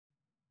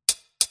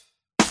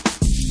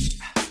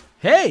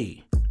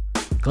Hey,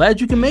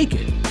 glad you can make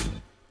it.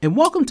 And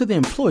welcome to the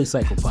Employee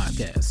Cycle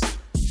Podcast,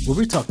 where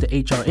we talk to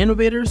HR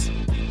innovators,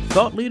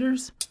 thought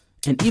leaders,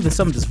 and even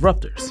some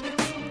disruptors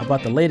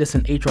about the latest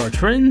in HR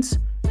trends,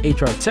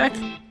 HR tech,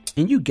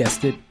 and you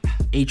guessed it,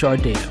 HR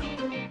data.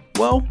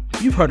 Well,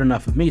 you've heard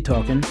enough of me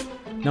talking.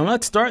 Now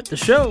let's start the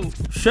show.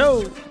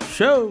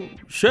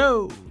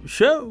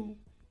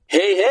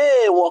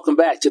 Hey, welcome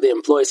back to the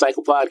Employee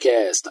Cycle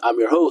Podcast. I'm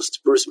your host,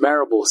 Bruce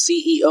Marable,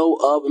 CEO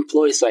of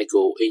Employee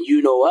Cycle, and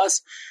you know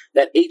us,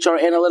 that HR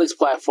analytics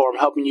platform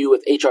helping you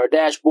with HR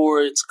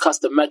dashboards,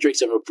 custom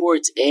metrics and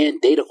reports, and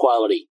data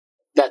quality.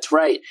 That's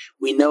right.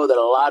 We know that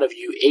a lot of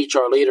you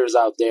HR leaders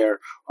out there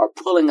are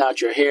pulling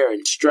out your hair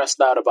and stressed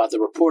out about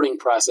the reporting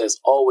process,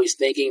 always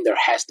thinking there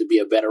has to be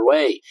a better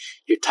way.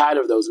 You're tired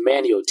of those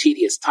manual,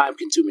 tedious,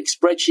 time-consuming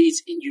spreadsheets,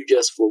 and you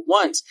just, for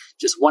once,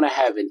 just want to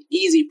have an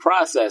easy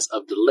process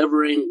of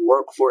delivering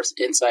workforce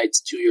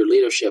insights to your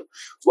leadership.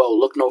 Well,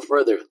 look no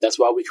further. That's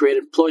why we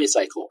created Employee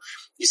Cycle.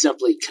 You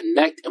simply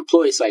connect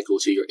Employee Cycle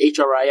to your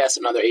HRIS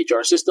and other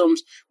HR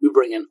systems. We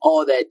bring in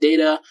all that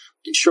data,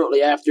 and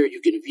shortly after,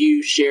 you can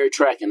view, share,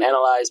 track, and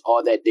analyze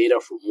all that data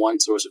from one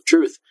source of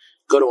truth.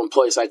 Go to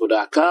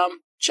EmployeeCycle.com,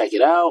 check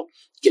it out,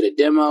 get a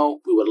demo.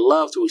 We would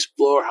love to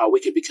explore how we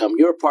could become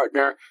your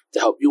partner to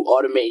help you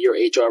automate your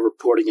HR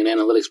reporting and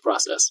analytics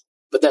process.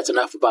 But that's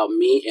enough about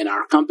me and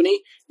our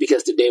company,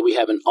 because today we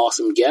have an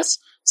awesome guest.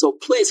 So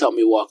please help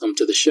me welcome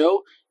to the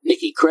show,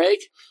 Nikki Krieg.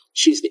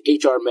 She's the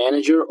HR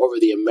manager over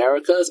the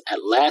Americas at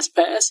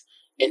LastPass.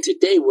 And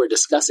today we're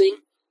discussing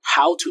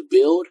how to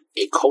build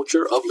a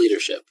culture of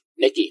leadership.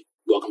 Nikki,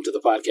 welcome to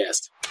the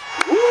podcast.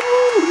 Woo!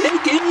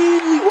 Nikki,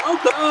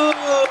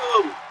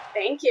 welcome!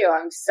 Thank you.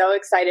 I'm so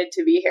excited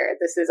to be here.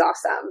 This is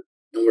awesome.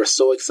 And we're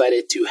so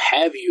excited to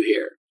have you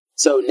here.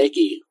 So,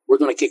 Nikki, we're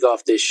going to kick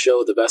off this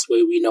show the best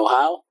way we know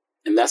how,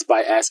 and that's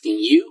by asking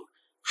you,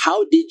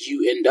 how did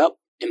you end up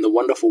in the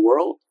wonderful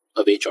world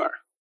of HR?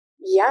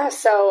 Yeah,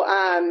 so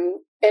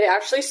it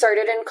actually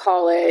started in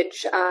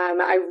college.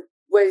 I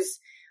was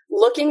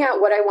looking at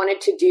what I wanted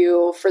to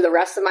do for the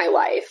rest of my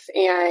life,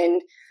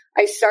 and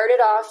I started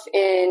off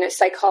in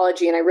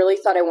psychology, and I really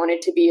thought I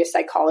wanted to be a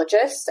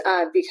psychologist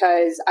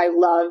because I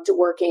loved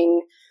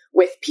working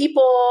with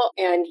people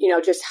and,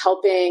 just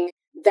helping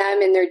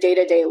them in their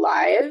day-to-day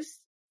lives.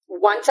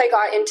 Once I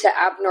got into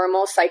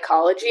abnormal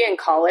psychology in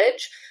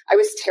college, I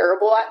was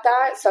terrible at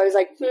that. So I was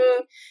like,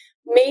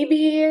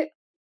 maybe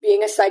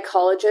being a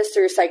psychologist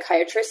or a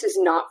psychiatrist is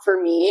not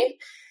for me.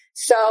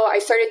 So I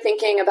started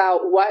thinking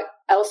about what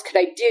else could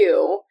I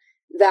do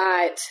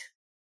that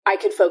I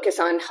could focus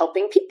on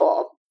helping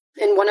people.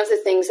 And one of the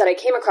things that I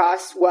came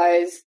across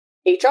was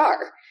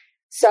HR.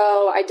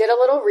 So I did a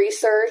little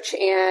research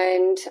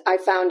and I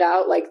found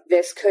out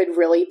this could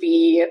really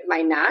be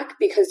my knack,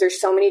 because there's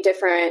so many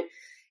different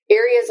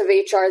areas of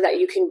HR that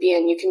you can be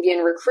in. You can be in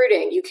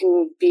recruiting. You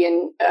can be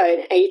in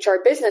an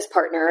HR business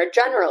partner, a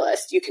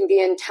generalist. You can be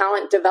in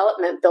talent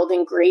development,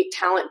 building great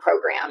talent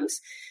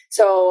programs.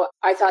 So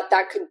I thought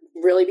that could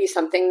really be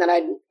something that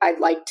I'd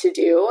like to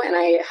do. And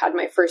I had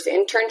my first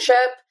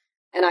internship,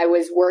 and I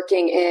was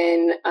working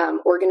in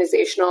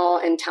organizational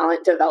and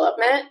talent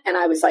development. And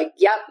I was like,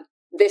 yep,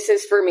 this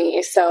is for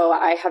me. So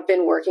I have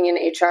been working in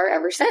HR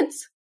ever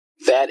since.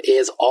 That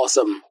is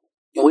awesome.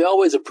 And we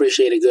always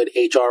appreciate a good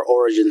HR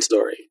origin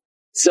story.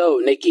 So,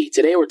 Nikki,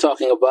 today we're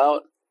talking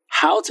about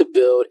how to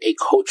build a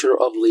culture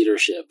of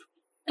leadership.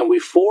 And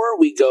before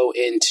we go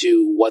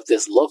into what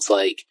this looks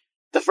like,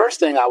 the first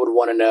thing I would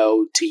want to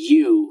know to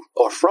you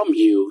or from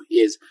you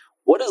is,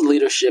 what does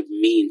leadership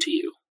mean to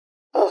you?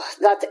 Oh,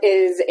 that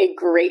is a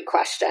great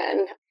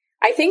question.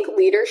 I think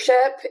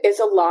leadership is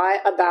a lot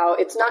about,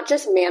 it's not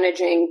just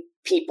managing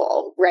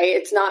people, right?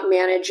 It's not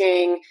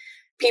managing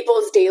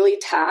people's daily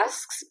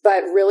tasks,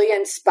 but really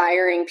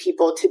inspiring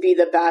people to be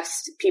the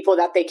best people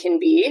that they can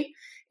be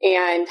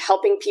and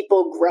helping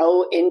people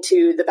grow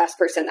into the best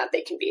person that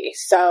they can be.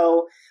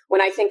 So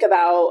when I think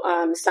about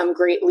some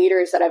great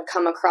leaders that I've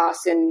come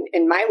across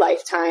in my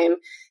lifetime,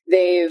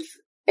 they've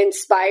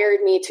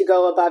inspired me to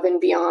go above and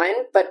beyond,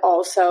 but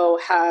also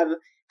have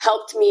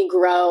helped me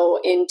grow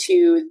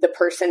into the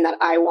person that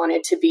I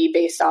wanted to be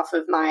based off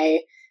of my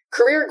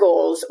career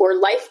goals or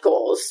life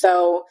goals.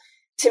 So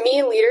to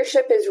me,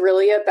 leadership is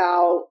really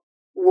about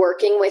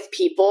working with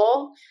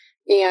people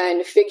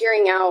and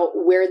figuring out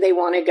where they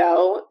want to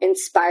go,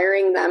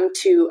 inspiring them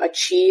to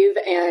achieve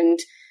and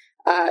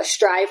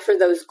strive for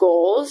those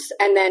goals,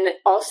 and then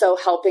also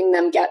helping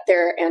them get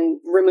there and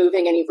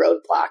removing any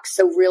roadblocks.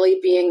 So really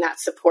being that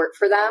support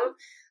for them,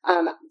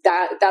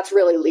 that's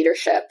really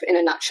leadership in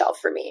a nutshell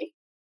for me.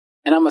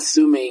 And I'm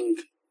assuming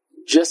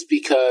just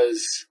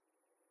because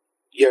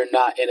you're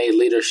not in a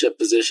leadership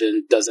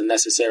position doesn't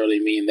necessarily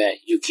mean that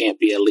you can't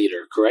be a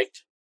leader,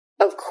 correct?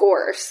 Of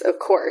course.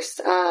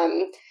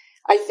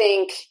 I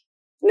think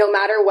no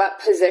matter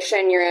what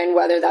position you're in,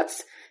 whether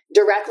that's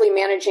directly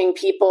managing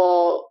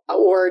people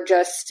or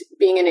just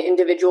being an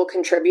individual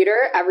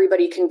contributor,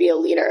 everybody can be a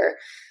leader.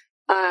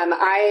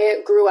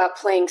 I grew up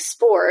playing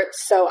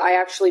sports, so I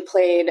actually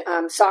played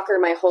soccer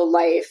my whole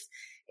life.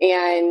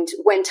 And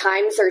when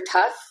times are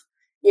tough,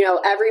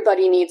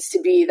 everybody needs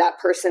to be that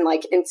person,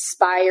 like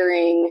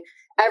inspiring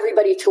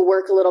everybody to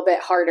work a little bit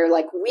harder.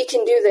 Like, we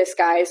can do this,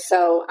 guys.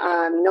 So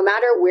no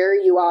matter where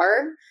you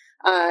are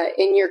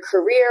in your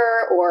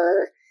career,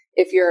 or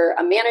if you're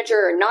a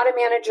manager or not a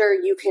manager,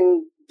 you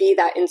can be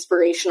that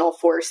inspirational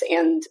force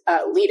and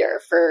leader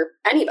for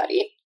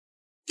anybody.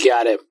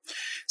 Got it.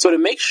 So to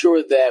make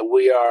sure that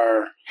we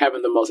are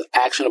having the most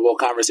actionable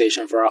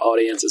conversation for our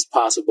audience as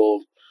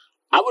possible,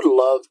 I would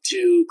love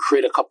to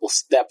create a couple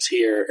steps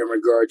here in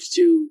regards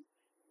to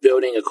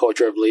building a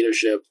culture of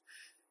leadership.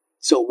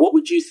 So what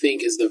would you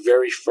think is the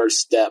very first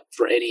step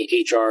for any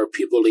HR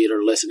people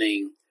leader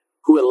listening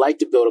who would like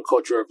to build a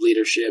culture of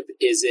leadership?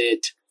 Is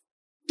it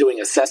doing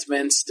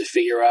assessments to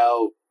figure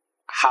out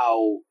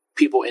how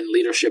people in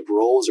leadership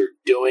roles are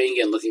doing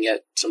and looking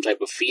at some type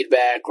of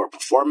feedback or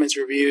performance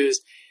reviews?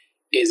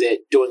 Is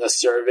it doing a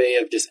survey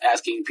of just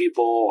asking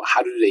people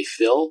how do they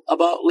feel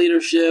about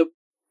leadership?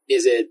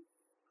 Is it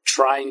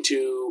trying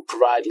to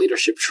provide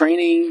leadership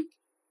training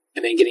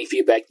and then getting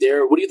feedback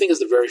there? What do you think is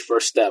the very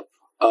first step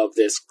of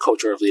this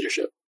culture of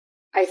leadership?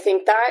 I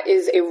think that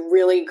is a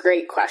really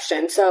great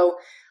question. So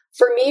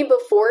for me,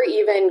 before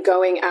even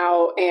going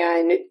out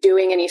and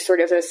doing any sort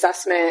of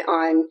assessment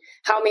on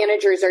how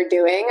managers are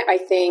doing, I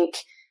think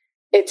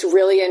it's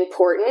really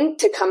important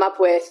to come up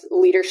with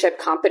leadership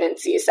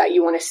competencies that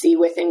you want to see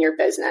within your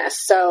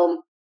business.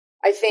 So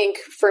I think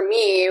for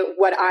me,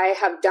 what I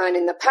have done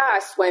in the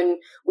past when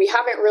we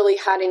haven't really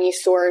had any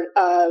sort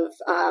of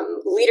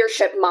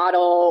leadership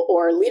model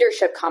or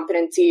leadership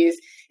competencies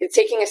is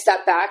taking a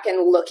step back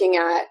and looking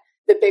at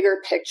the bigger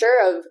picture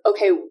of,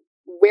 okay,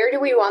 where do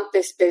we want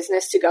this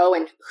business to go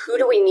and who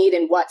do we need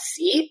in what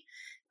seat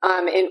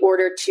in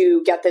order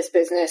to get this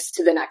business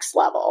to the next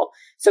level?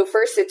 So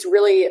first, it's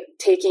really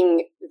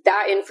taking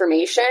that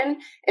information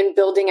and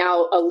building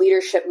out a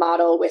leadership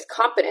model with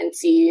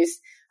competencies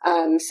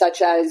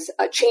such as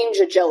a change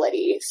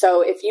agility.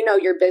 So if you know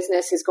your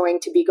business is going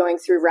to be going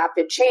through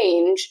rapid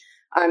change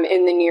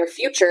in the near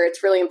future,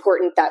 it's really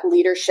important that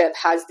leadership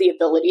has the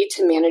ability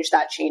to manage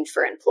that change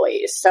for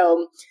employees.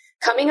 So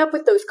coming up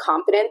with those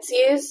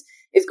competencies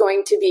is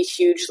going to be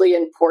hugely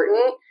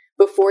important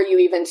before you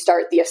even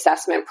start the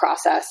assessment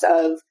process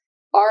of,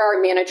 are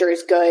our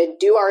managers good?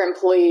 Do our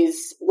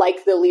employees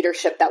like the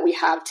leadership that we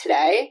have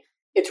today?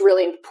 It's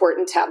really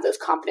important to have those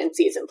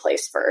competencies in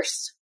place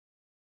first.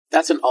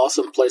 That's an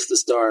awesome place to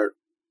start.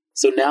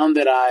 So now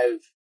that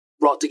I've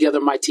brought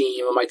together my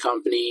team and my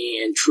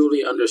company and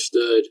truly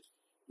understood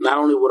not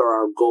only what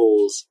are our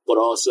goals, but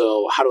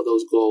also how do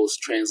those goals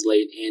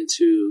translate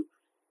into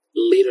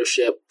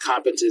leadership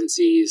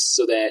competencies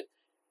so that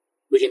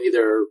we can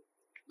either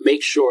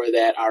make sure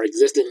that our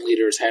existing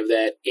leaders have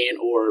that and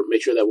or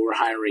make sure that we're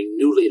hiring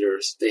new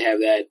leaders, they have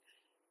that.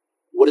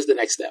 What is the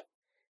next step?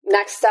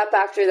 Next step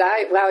after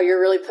that, wow,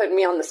 you're really putting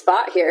me on the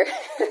spot here.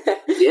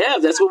 Yeah,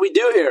 that's what we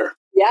do here.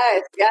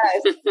 Yes.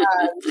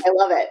 I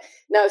love it.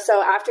 No,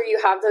 so after you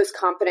have those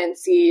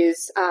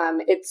competencies,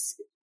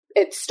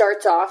 it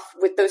starts off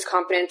with those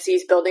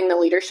competencies, building the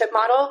leadership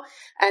model,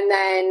 and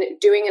then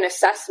doing an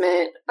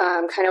assessment,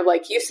 kind of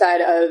like you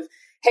said, of,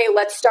 hey,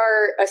 let's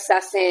start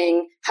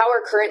assessing how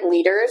our current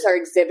leaders are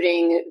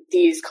exhibiting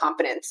these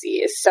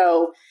competencies.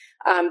 So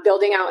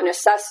building out an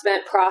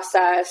assessment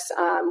process,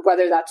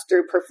 whether that's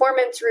through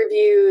performance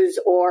reviews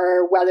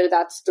or whether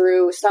that's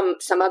through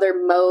some other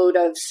mode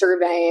of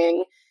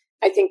surveying.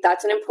 I think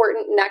that's an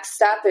important next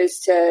step, is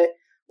to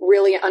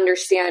really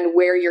understand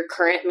where your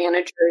current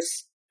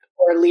managers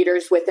or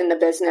leaders within the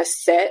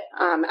business sit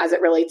as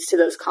it relates to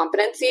those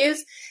competencies,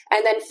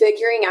 and then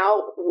figuring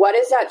out what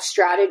is that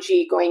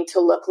strategy going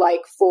to look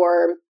like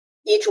for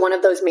each one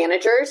of those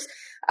managers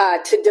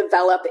to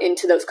develop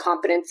into those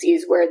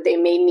competencies where they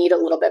may need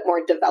a little bit more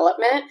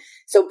development.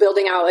 So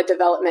building out a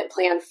development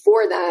plan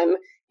for them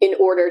in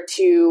order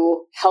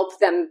to help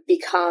them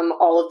become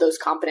all of those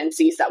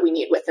competencies that we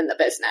need within the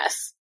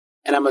business.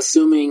 And I'm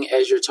assuming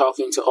as you're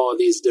talking to all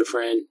these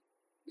different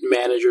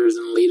managers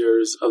and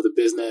leaders of the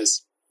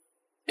business,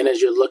 and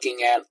as you're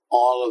looking at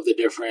all of the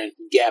different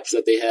gaps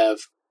that they have,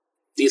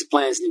 these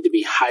plans need to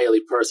be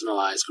highly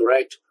personalized,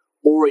 correct?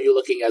 Or are you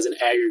looking as an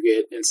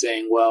aggregate and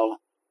saying, well,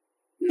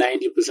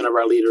 90% of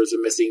our leaders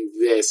are missing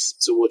this,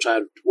 so we'll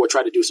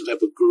try to do some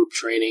type of group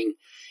training.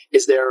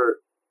 Is there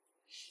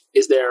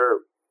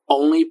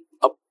only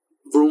a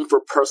room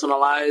for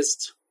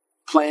personalized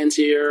plans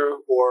here,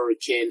 or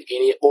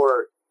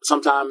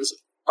sometimes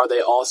are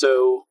they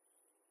also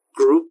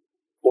group,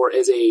 or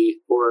is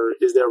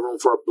there room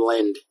for a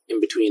blend in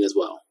between as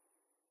well?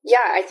 Yeah,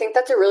 I think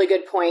that's a really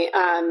good point.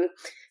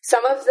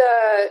 Some of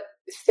the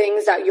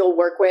things that you'll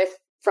work with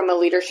from a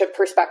leadership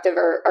perspective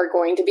are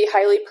going to be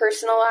highly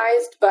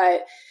personalized,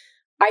 but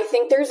I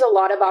think there's a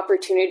lot of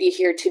opportunity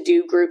here to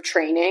do group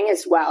training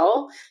as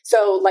well.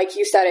 So like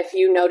you said, if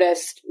you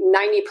noticed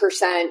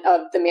 90%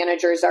 of the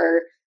managers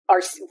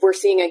we're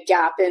seeing a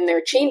gap in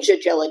their change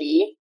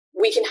agility,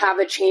 we can have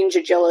a change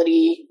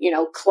agility,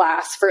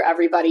 class for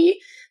everybody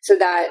so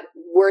that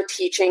we're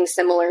teaching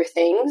similar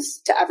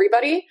things to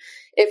everybody.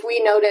 If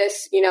we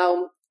notice,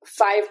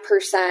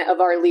 5% of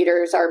our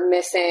leaders are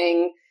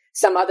missing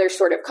some other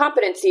sort of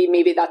competency,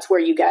 maybe that's where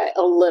you get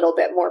a little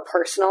bit more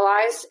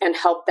personalized and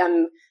help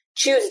them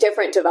choose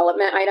different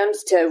development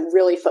items to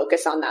really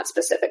focus on that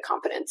specific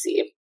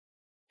competency.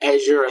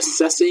 As you're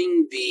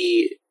assessing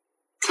the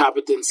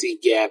competency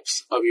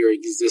gaps of your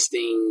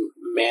existing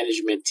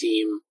management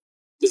team,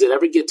 does it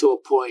ever get to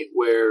a point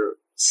where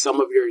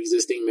some of your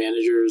existing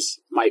managers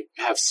might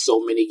have so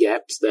many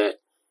gaps that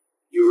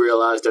you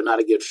realize they're not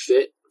a good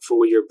fit for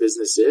what your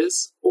business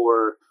is?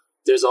 Or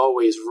there's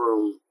always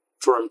room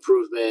for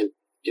improvement,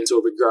 and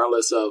so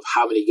regardless of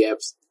how many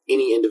gaps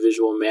any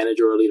individual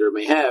manager or leader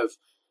may have,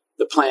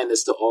 the plan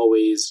is to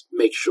always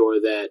make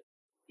sure that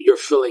you're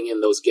filling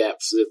in those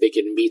gaps so that they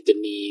can meet the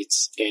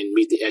needs and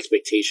meet the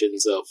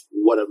expectations of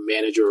what a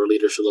manager or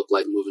leader should look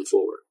like moving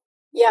forward?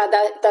 Yeah,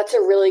 that's a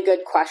really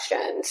good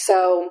question.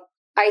 So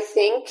I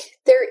think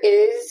there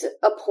is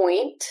a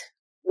point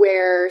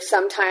where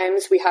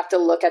sometimes we have to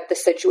look at the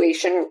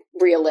situation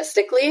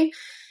realistically.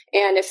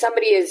 And if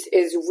somebody is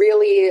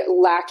really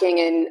lacking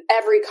in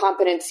every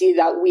competency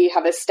that we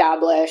have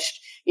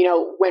established,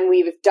 when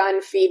we've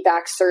done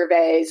feedback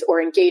surveys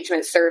or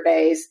engagement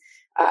surveys,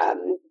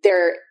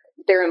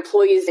 their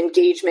employees'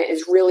 engagement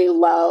is really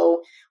low.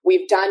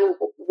 We've done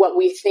what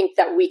we think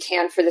that we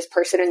can for this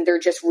person, and they're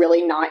just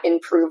really not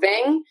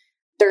improving.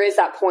 There is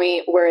that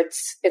point where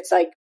it's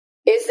like,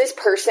 is this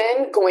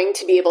person going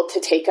to be able to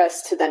take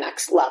us to the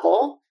next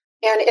level?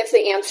 And if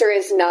the answer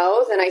is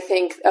no, then I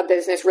think a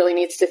business really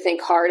needs to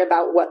think hard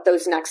about what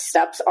those next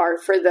steps are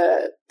for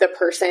the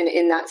person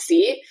in that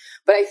seat.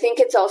 But I think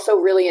it's also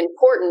really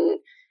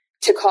important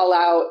to call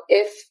out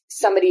if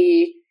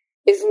somebody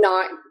is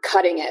not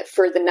cutting it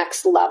for the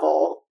next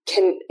level,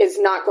 is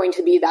not going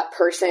to be that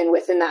person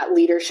within that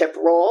leadership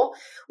role.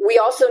 We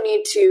also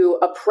need to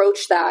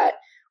approach that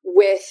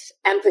with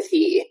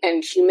empathy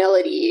and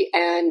humility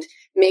and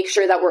make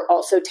sure that we're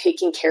also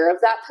taking care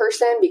of that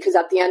person, because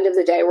at the end of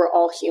the day, we're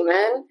all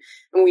human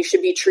and we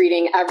should be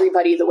treating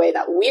everybody the way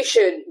that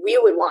we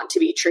would want to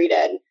be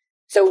treated.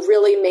 So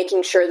really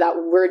making sure that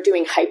we're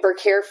doing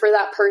hypercare for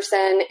that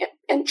person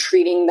and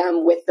treating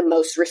them with the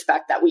most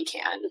respect that we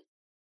can.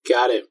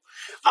 Got it.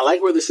 I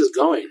like where this is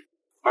going.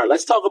 All right,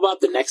 let's talk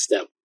about the next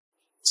step.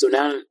 So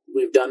now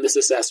we've done this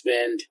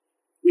assessment.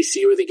 We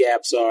see where the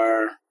gaps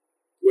are.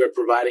 We're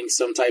providing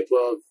some type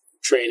of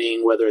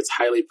training, whether it's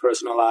highly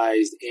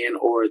personalized and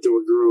or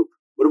through a group.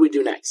 What do we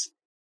do next?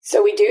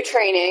 So we do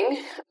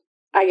training.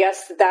 I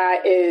guess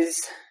that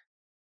is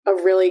a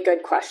really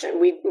good question.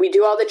 We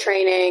do all the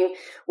training.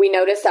 We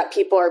notice that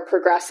people are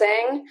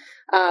progressing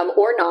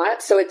or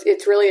not. So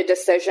it's really a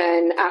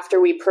decision after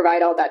we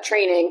provide all that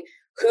training.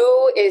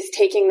 Who is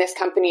taking this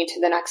company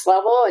to the next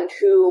level, and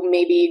who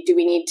maybe do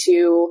we need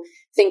to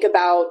think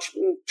about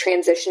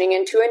transitioning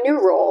into a new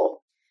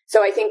role?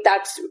 So I think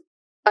that's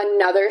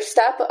another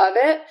step of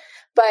it.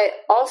 But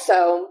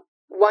also,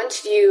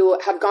 once you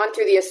have gone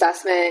through the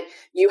assessment,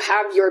 you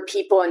have your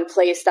people in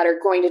place that are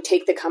going to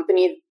take the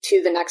company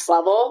to the next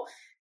level.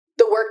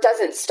 The work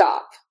doesn't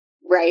stop,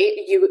 right?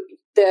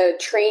 The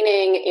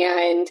training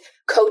and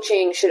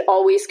coaching should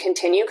always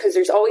continue, because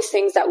there's always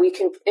things that we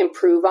can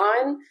improve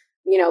on,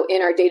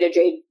 in our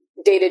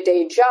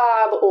day-to-day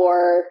job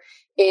or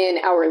in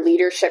our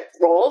leadership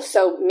role.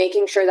 So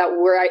making sure that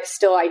we're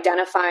still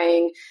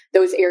identifying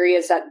those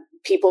areas that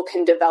people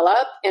can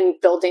develop and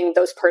building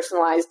those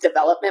personalized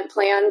development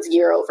plans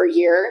year over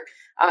year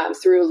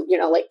through,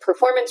 like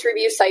performance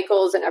review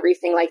cycles and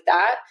everything like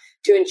that,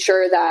 to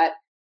ensure that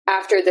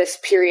after this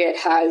period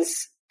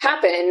has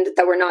happened,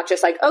 that we're not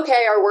just like,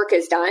 okay, our work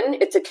is done.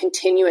 It's a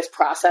continuous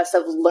process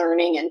of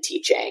learning and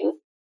teaching.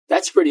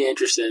 That's pretty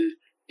interesting.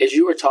 As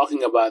you were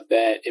talking about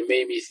that, it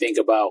made me think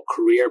about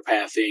career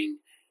pathing.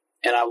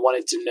 And I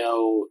wanted to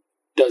know,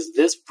 does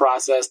this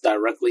process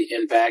directly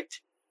impact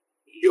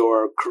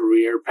your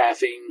career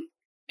pathing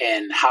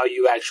and how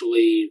you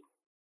actually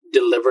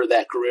deliver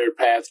that career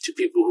path to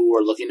people who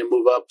are looking to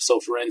move up? So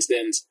for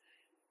instance,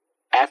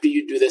 after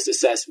you do this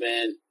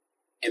assessment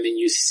and then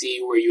you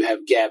see where you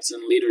have gaps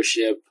in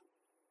leadership,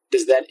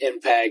 does that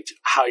impact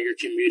how you're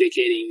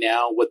communicating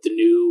now what the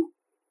new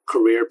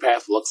career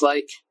path looks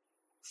like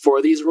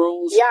for these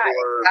roles? Yeah,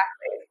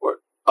 exactly.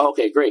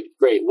 Okay,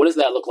 great. What does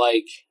that look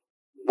like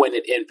when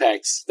it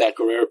impacts that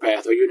career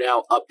path? Are you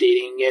now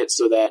updating it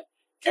so that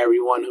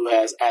everyone who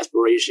has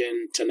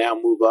aspiration to now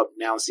move up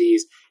now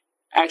sees,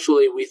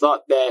 actually, we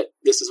thought that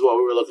this is what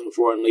we were looking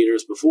for in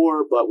leaders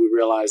before, but we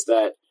realized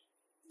that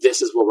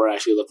this is what we're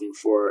actually looking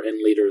for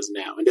in leaders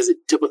now? And does it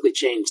typically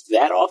change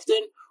that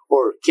often,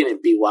 or can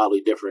it be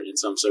wildly different in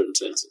some certain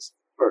senses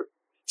or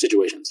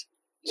situations?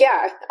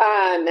 Yeah,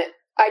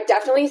 I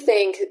definitely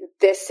think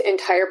this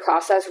entire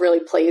process really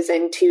plays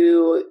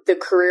into the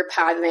career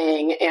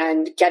pathing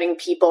and getting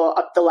people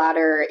up the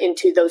ladder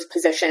into those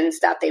positions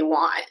that they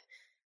want.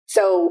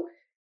 So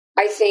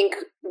I think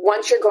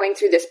once you're going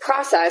through this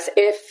process,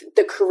 if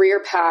the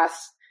career path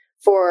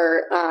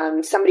for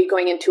somebody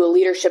going into a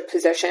leadership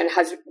position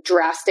has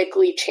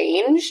drastically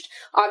changed,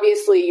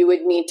 obviously you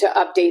would need to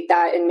update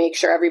that and make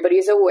sure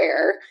everybody's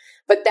aware.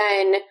 But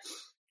then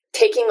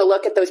taking a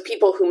look at those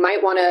people who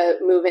might want to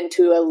move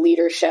into a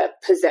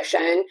leadership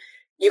position,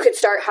 you could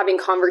start having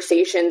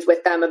conversations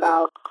with them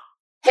about,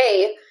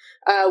 hey,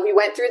 we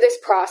went through this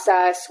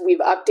process. We've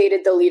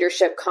updated the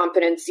leadership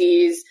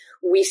competencies.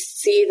 We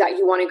see that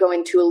you want to go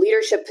into a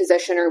leadership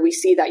position, or we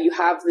see that you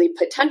have the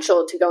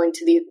potential to go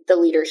into the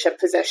leadership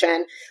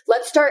position.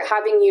 Let's start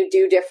having you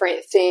do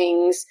different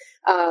things,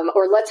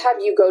 or let's have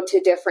you go to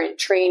different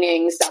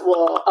trainings that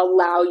will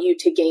allow you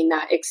to gain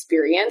that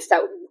experience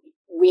that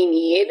we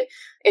need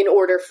in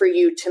order for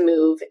you to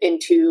move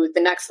into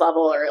the next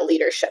level or a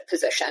leadership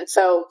position.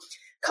 So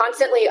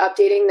constantly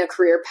updating the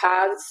career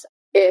paths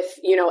if,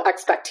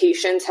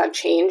 expectations have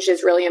changed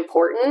is really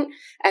important.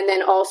 And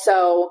then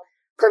also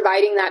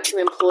providing that to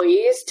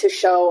employees to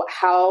show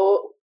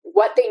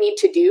what they need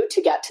to do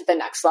to get to the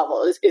next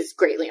level is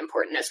greatly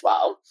important as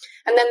well.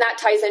 And then that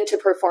ties into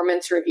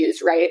performance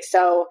reviews, right?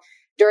 So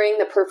during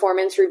the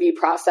performance review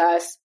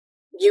process,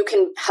 you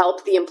can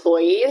help the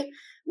employee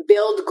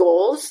build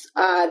goals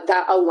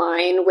that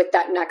align with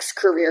that next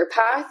career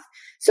path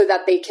so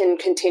that they can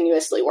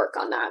continuously work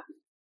on that.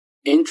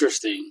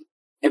 Interesting.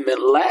 And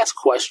then last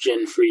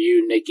question for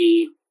you,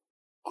 Nikki.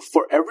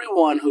 For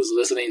everyone who's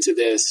listening to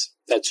this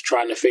that's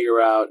trying to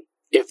figure out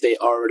if they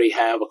already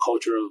have a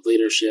culture of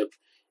leadership,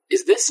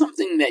 is this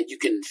something that you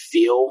can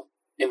feel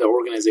in the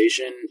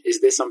organization? Is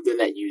this something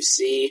that you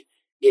see?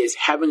 Is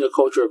having a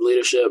culture of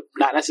leadership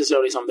not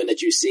necessarily something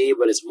that you see,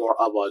 but it's more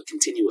of a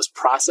continuous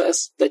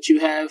process that you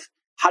have?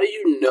 How do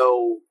you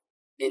know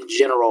in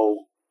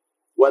general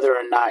whether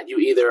or not you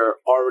either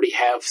already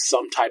have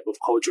some type of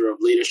culture of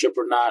leadership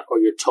or not, or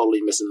you're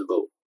totally missing the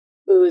boat?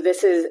 Ooh,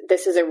 this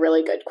is a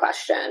really good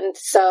question.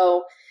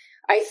 So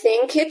I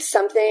think it's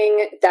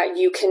something that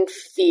you can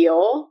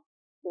feel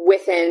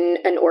within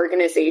an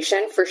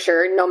organization for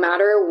sure, no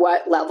matter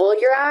what level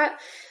you're at.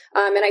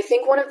 And I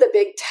think one of the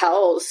big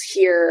tells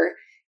here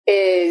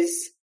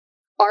is,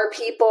 are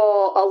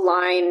people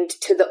aligned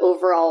to the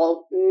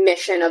overall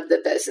mission of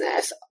the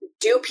business?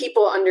 Do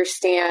people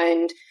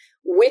understand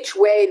which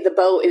way the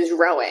boat is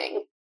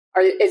rowing?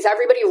 Is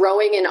everybody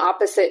rowing in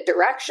opposite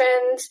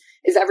directions?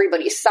 Is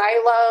everybody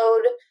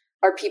siloed?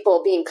 Are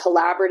people being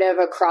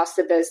collaborative across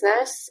the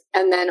business?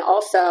 And then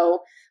also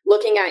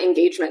looking at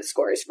engagement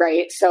scores,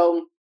 right?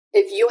 So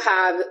if you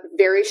have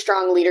very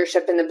strong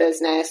leadership in the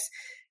business,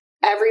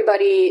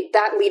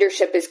 that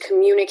leadership is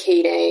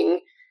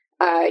communicating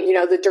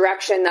the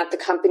direction that the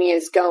company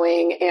is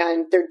going,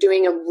 and they're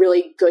doing a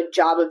really good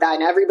job of that,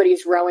 and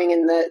everybody's rowing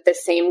in the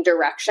same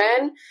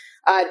direction,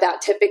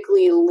 that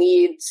typically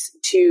leads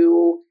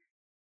to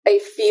a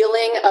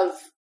feeling of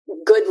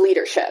good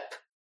leadership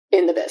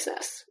in the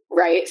business,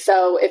 right?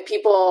 So if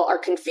people are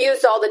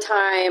confused all the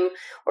time,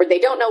 or they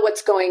don't know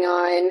what's going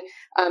on,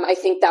 I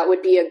think that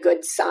would be a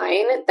good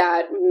sign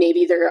that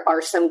maybe there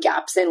are some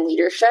gaps in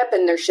leadership,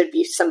 and there should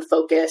be some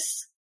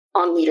focus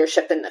on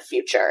leadership in the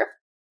future.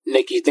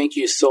 Nikki, thank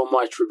you so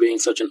much for being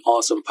such an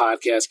awesome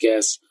podcast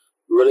guest.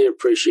 Really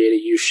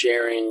appreciated you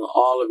sharing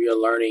all of your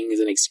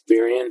learnings and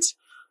experience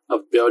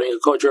of building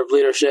a culture of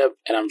leadership.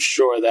 And I'm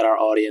sure that our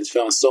audience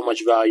found so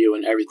much value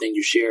in everything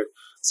you shared.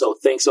 So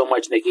thanks so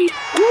much, Nikki.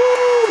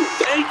 Woo!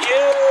 Thank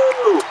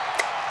you!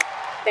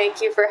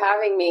 Thank you for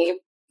having me.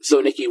 So,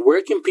 Nikki,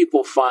 where can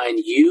people find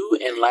you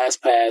and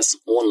LastPass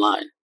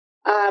online?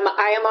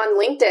 I am on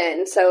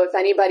LinkedIn, so if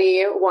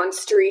anybody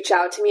wants to reach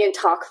out to me and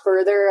talk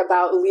further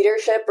about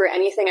leadership or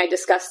anything I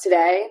discussed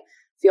today,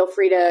 feel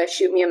free to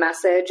shoot me a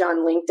message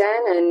on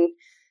LinkedIn,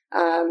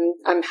 and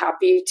I'm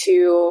happy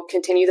to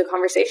continue the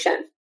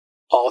conversation.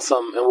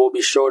 Awesome, and we'll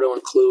be sure to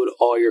include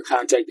all your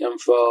contact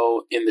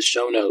info in the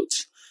show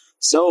notes.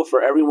 So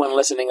for everyone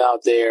listening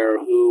out there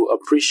who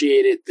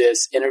appreciated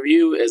this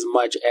interview as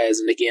much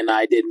as Nikki and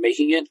I did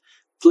making it,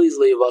 please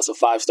leave us a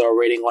 5-star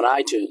rating on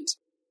iTunes.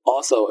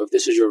 Also, if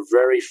this is your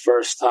very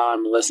first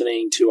time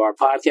listening to our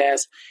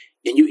podcast,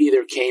 and you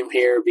either came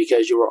here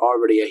because you were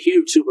already a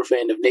huge super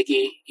fan of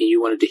Nikki and you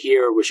wanted to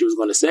hear what she was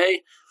going to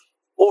say,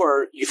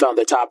 or you found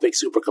the topic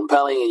super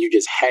compelling and you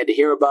just had to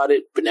hear about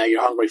it, but now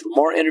you're hungry for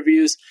more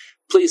interviews,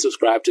 please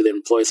subscribe to the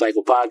Employee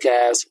Cycle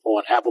Podcast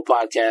on Apple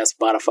Podcasts,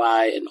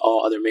 Spotify, and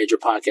all other major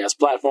podcast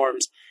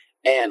platforms.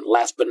 And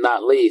last but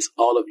not least,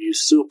 all of you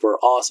super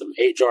awesome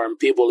HR and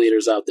people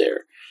leaders out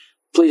there,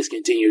 please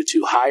continue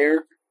to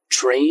hire,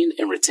 train,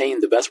 and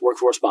retain the best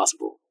workforce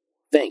possible.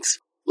 Thanks.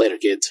 Later,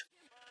 kids.